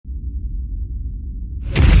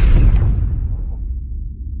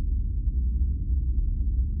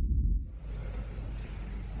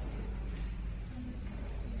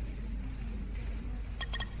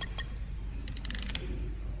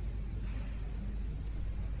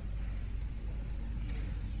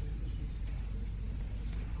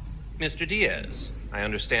Mr. Diaz, I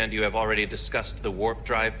understand you have already discussed the warp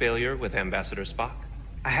drive failure with Ambassador Spock?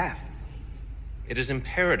 I have. It is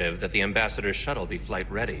imperative that the Ambassador's shuttle be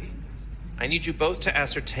flight ready. I need you both to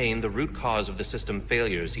ascertain the root cause of the system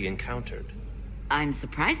failures he encountered. I'm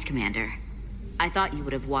surprised, Commander. I thought you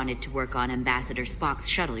would have wanted to work on Ambassador Spock's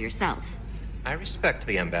shuttle yourself. I respect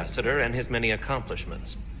the Ambassador and his many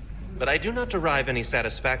accomplishments, but I do not derive any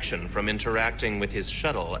satisfaction from interacting with his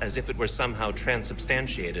shuttle as if it were somehow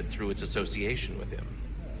transubstantiated through its association with him.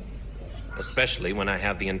 Especially when I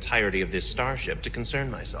have the entirety of this starship to concern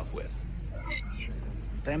myself with.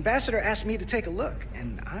 The Ambassador asked me to take a look,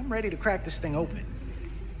 and I'm ready to crack this thing open.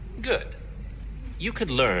 Good. You could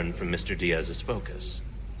learn from Mr. Diaz's focus.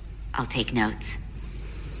 I'll take notes.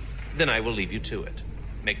 Then I will leave you to it.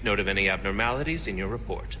 Make note of any abnormalities in your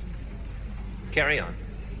report. Carry on.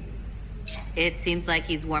 It seems like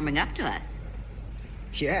he's warming up to us.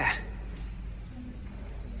 Yeah.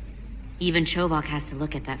 Even Chobok has to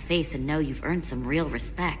look at that face and know you've earned some real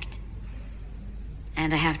respect.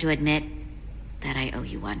 And I have to admit that I owe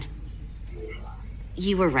you one.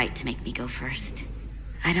 You were right to make me go first.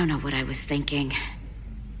 I don't know what I was thinking.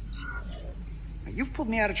 You've pulled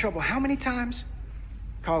me out of trouble how many times?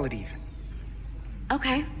 Call it even.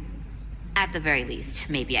 Okay. At the very least,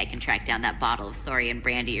 maybe I can track down that bottle of Saurian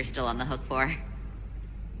brandy you're still on the hook for.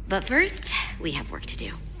 But first, we have work to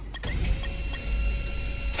do.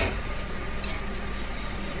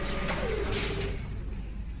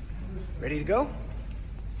 Ready to go?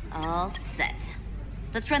 All set.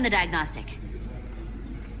 Let's run the diagnostic.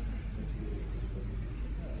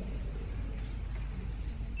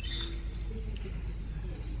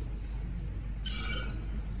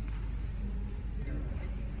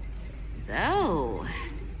 So,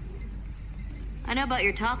 I know about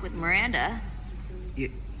your talk with Miranda. You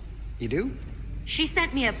do? She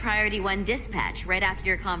sent me a Priority 1 dispatch right after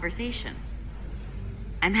your conversation.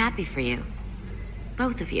 I'm happy for you.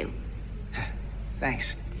 Both of you.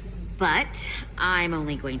 Thanks. But I'm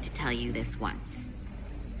only going to tell you this once.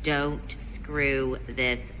 Don't screw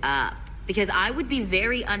this up. Because I would be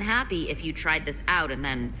very unhappy if you tried this out and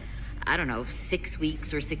then, I don't know, 6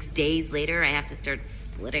 weeks or 6 days later, I have to start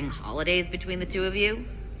splitting holidays between the two of you.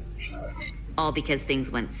 All because things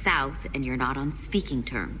went south and you're not on speaking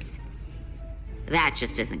terms. That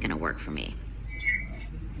just isn't gonna work for me.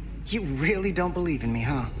 You really don't believe in me,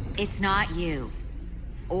 huh? It's not you.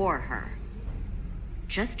 Or her.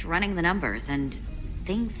 Just running the numbers, and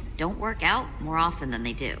things don't work out more often than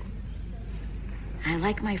they do. I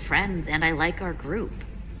like my friends, and I like our group.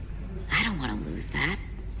 I don't want to lose that.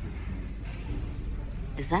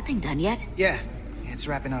 Is that thing done yet? Yeah, it's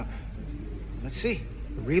wrapping up. Let's see.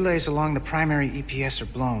 The relays along the primary EPS are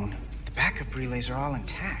blown. The backup relays are all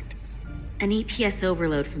intact. An EPS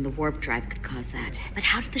overload from the warp drive could cause that. But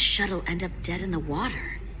how did the shuttle end up dead in the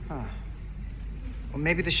water? Huh. Well,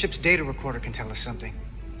 maybe the ship's data recorder can tell us something.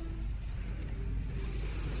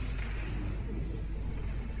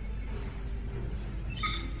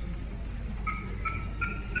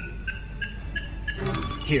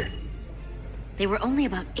 Here. They were only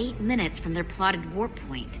about 8 minutes from their plotted warp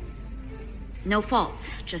point. No faults,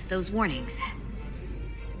 just those warnings.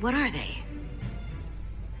 What are they?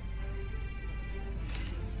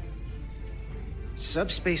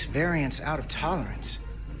 Subspace variance out of tolerance.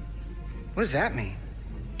 What does that mean?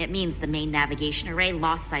 It means the main navigation array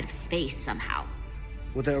lost sight of space somehow.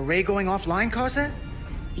 Will the array going offline cause that?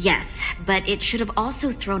 Yes, but it should have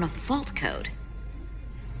also thrown a fault code.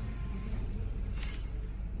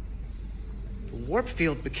 The warp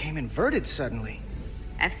field became inverted suddenly.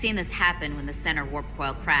 I've seen this happen when the center warp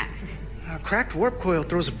coil cracks. A cracked warp coil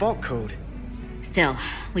throws a fault code. Still,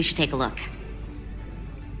 we should take a look.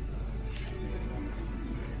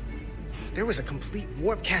 There was a complete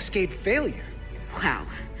warp cascade failure. Wow.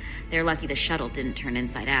 They're lucky the shuttle didn't turn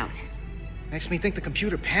inside out. Makes me think the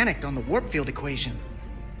computer panicked on the warp field equation.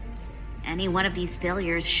 Any one of these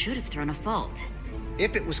failures should have thrown a fault.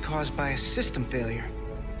 If it was caused by a system failure.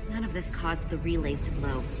 None of this caused the relays to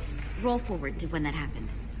blow. Roll forward to when that happened.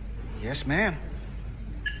 Yes, ma'am.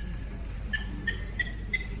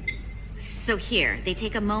 So here, they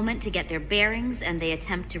take a moment to get their bearings and they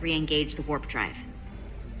attempt to re-engage the warp drive.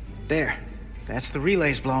 There. That's the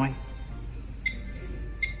relays blowing.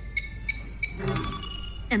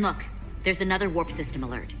 And look, there's another warp system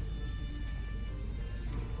alert.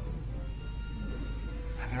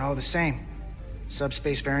 They're all the same.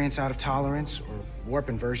 Subspace variance out of tolerance, or warp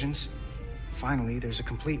inversions. Finally, there's a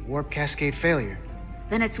complete warp cascade failure.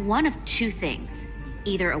 Then it's one of two things.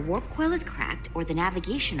 Either a warp coil is cracked, or the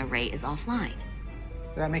navigation array is offline.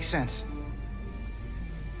 That makes sense.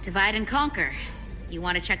 Divide and conquer. You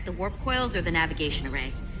want to check the warp coils or the navigation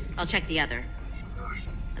array? I'll check the other.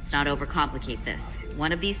 Let's not overcomplicate this.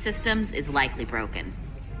 One of these systems is likely broken.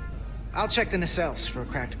 I'll check the nacelles for a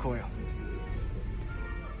cracked coil.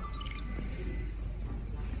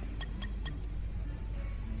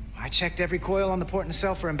 I checked every coil on the port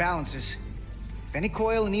nacelle for imbalances. If any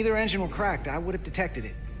coil in either engine were cracked, I would have detected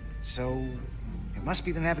it. So, it must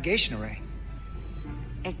be the navigation array.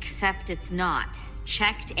 Except it's not.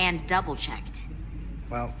 Checked and double-checked.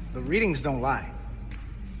 Well, the readings don't lie.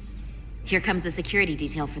 Here comes the security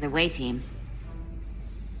detail for the way team.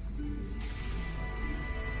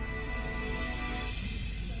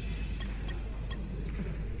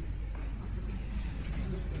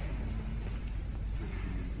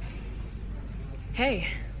 Hey.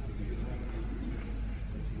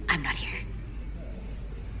 I'm not here.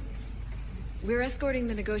 We're escorting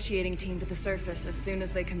the negotiating team to the surface as soon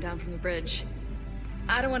as they come down from the bridge.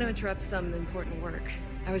 I don't want to interrupt some important work.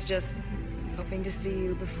 I was just hoping to see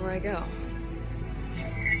you before I go.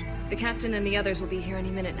 The captain and the others will be here any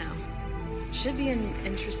minute now. Should be an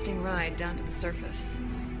interesting ride down to the surface.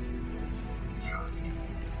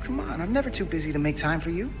 Come on, I'm never too busy to make time for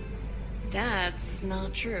you. That's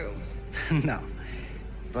not true. No.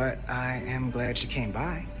 But I am glad you came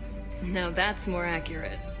by. Now that's more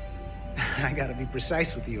accurate. I gotta be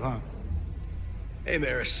precise with you, huh? Hey,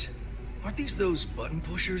 Maris. Aren't these those button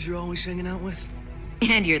pushers you're always hanging out with?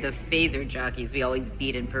 And you're the phaser jockeys we always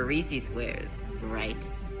beat in Parisi squares, right?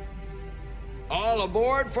 All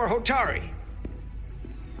aboard for Hotari.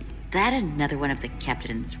 That another one of the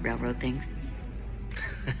captain's railroad things?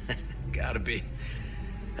 Gotta be.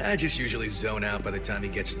 I just usually zone out by the time he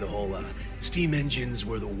gets to the whole, steam engines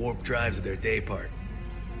were the warp drives of their day part.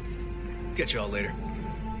 Catch y'all later.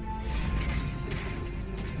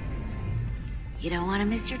 You don't want to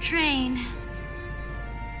miss your train.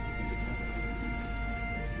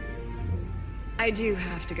 I do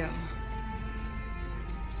have to go.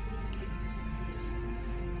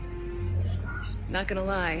 Not gonna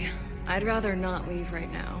lie, I'd rather not leave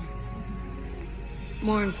right now.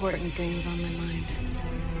 More important things on my mind.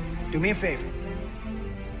 Do me a favor.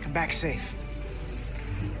 Come back safe.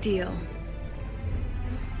 Deal.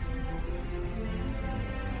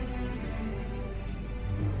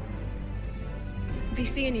 Be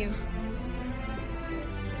seeing you.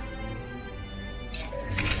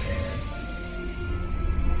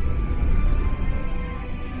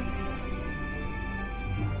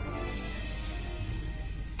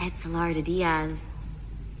 It's Carter Diaz.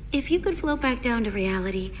 If you could float back down to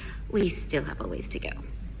reality, we still have a ways to go.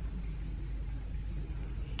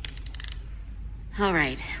 All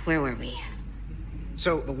right, where were we?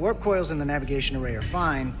 So, the warp coils in the navigation array are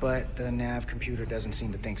fine, but the nav computer doesn't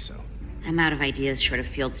seem to think so. I'm out of ideas short of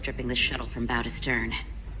field stripping the shuttle from bow to stern.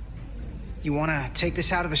 You wanna take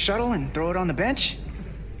this out of the shuttle and throw it on the bench?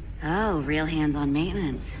 Oh, real hands-on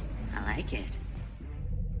maintenance. I like it.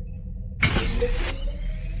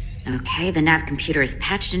 Okay, the nav computer is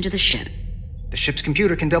patched into the ship. The ship's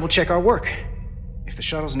computer can double-check our work. If the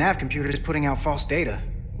shuttle's nav computer is putting out false data,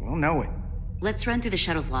 we'll know it. Let's run through the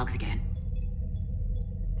shuttle's logs again.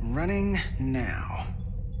 Running now.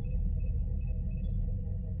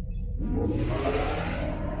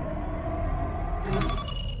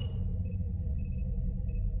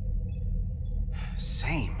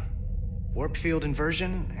 Same. Warp field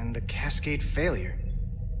inversion and a cascade failure.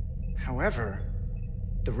 However,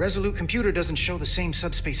 the Resolute computer doesn't show the same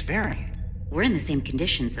subspace variant. We're in the same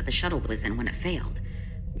conditions that the shuttle was in when it failed.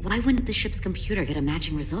 Why wouldn't the ship's computer get a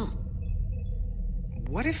matching result?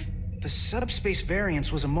 What if the subspace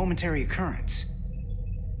variance was a momentary occurrence?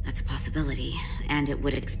 That's a possibility, and it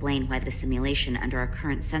would explain why the simulation under our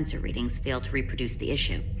current sensor readings failed to reproduce the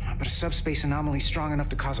issue. But a subspace anomaly strong enough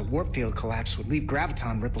to cause a warp field collapse would leave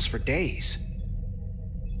graviton ripples for days.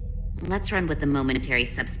 Let's run with the momentary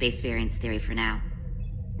subspace variance theory for now.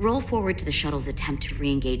 Roll forward to the shuttle's attempt to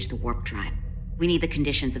re-engage the warp drive. We need the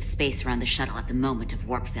conditions of space around the shuttle at the moment of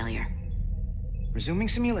warp failure. Resuming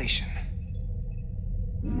simulation.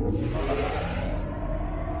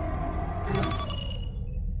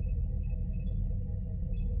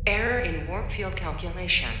 Error in warp field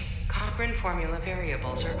calculation. Cochrane formula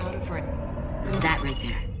variables are out of range. That right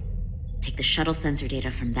there. Take the shuttle sensor data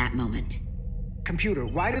from that moment. Computer,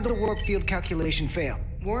 why did the warp field calculation fail?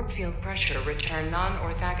 Warp field pressure returned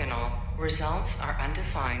non-orthogonal. Results are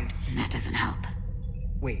undefined. That doesn't help.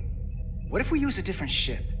 Wait, what if we use a different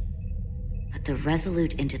ship? Put the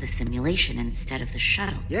Resolute into the simulation instead of the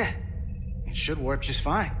shuttle. Yeah, it should warp just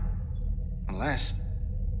fine. Unless...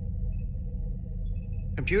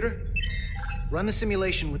 Computer, run the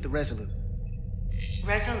simulation with the Resolute.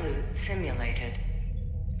 Resolute simulated.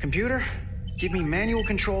 Computer, give me manual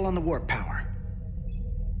control on the warp power.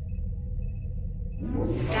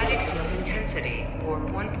 Static field intensity, warp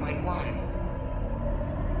 1.1.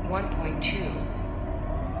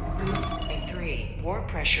 1.2. 3. Warp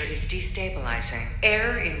pressure is destabilizing.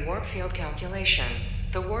 Error in warp field calculation.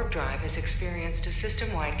 The warp drive has experienced a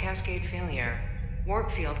system-wide cascade failure.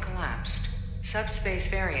 Warp field collapsed. Subspace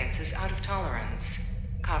variance is out of tolerance.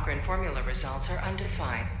 Cochrane formula results are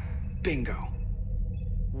undefined. Bingo.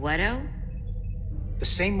 Whatto? The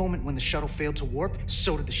same moment when the shuttle failed to warp,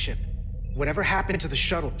 so did the ship. Whatever happened to the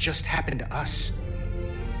shuttle just happened to us.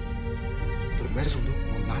 The Resolute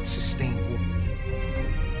will not sustain warp.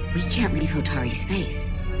 We can't leave Hotari space.